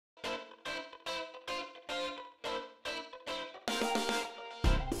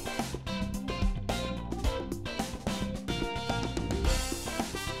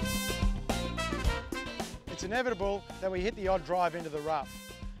It's inevitable that we hit the odd drive into the rough.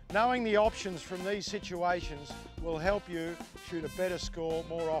 Knowing the options from these situations will help you shoot a better score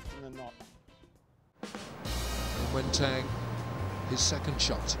more often than not. And Wentang, his second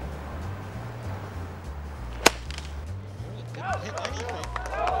shot. Didn't hit anything.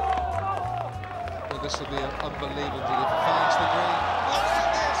 Well, this will be unbelievable if he finds the green. Oh, look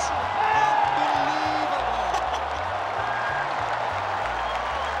at this!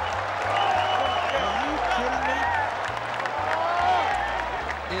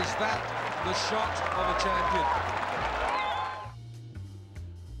 Is that the shot of a champion?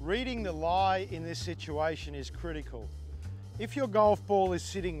 Reading the lie in this situation is critical. If your golf ball is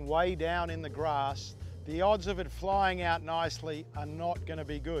sitting way down in the grass, the odds of it flying out nicely are not going to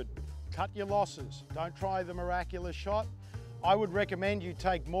be good. Cut your losses. Don't try the miraculous shot. I would recommend you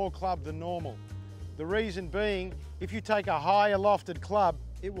take more club than normal. The reason being, if you take a higher lofted club,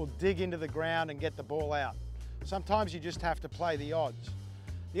 it will dig into the ground and get the ball out. Sometimes you just have to play the odds.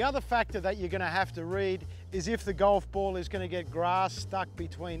 The other factor that you're going to have to read is if the golf ball is going to get grass stuck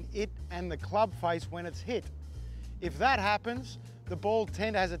between it and the club face when it's hit. If that happens, the ball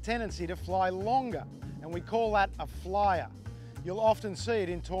has a tendency to fly longer, and we call that a flyer. You'll often see it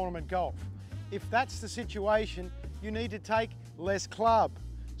in tournament golf. If that's the situation, you need to take less club.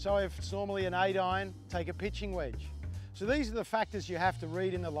 So if it's normally an 8-iron, take a pitching wedge. So these are the factors you have to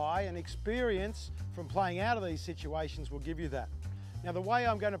read in the lie, and experience from playing out of these situations will give you that. Now, the way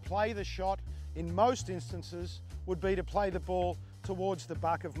I'm going to play the shot in most instances would be to play the ball towards the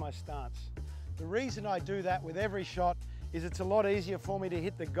buck of my stance. The reason I do that with every shot is it's a lot easier for me to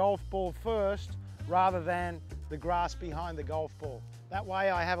hit the golf ball first rather than the grass behind the golf ball. That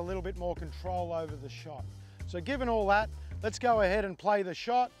way I have a little bit more control over the shot. So given all that, let's go ahead and play the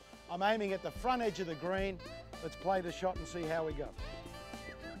shot. I'm aiming at the front edge of the green. Let's play the shot and see how we go.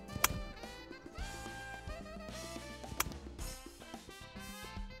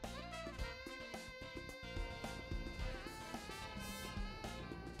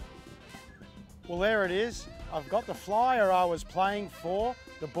 Well, there it is. I've got the flyer I was playing for.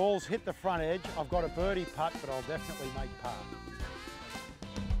 The ball's hit the front edge. I've got a birdie putt, but I'll definitely make par.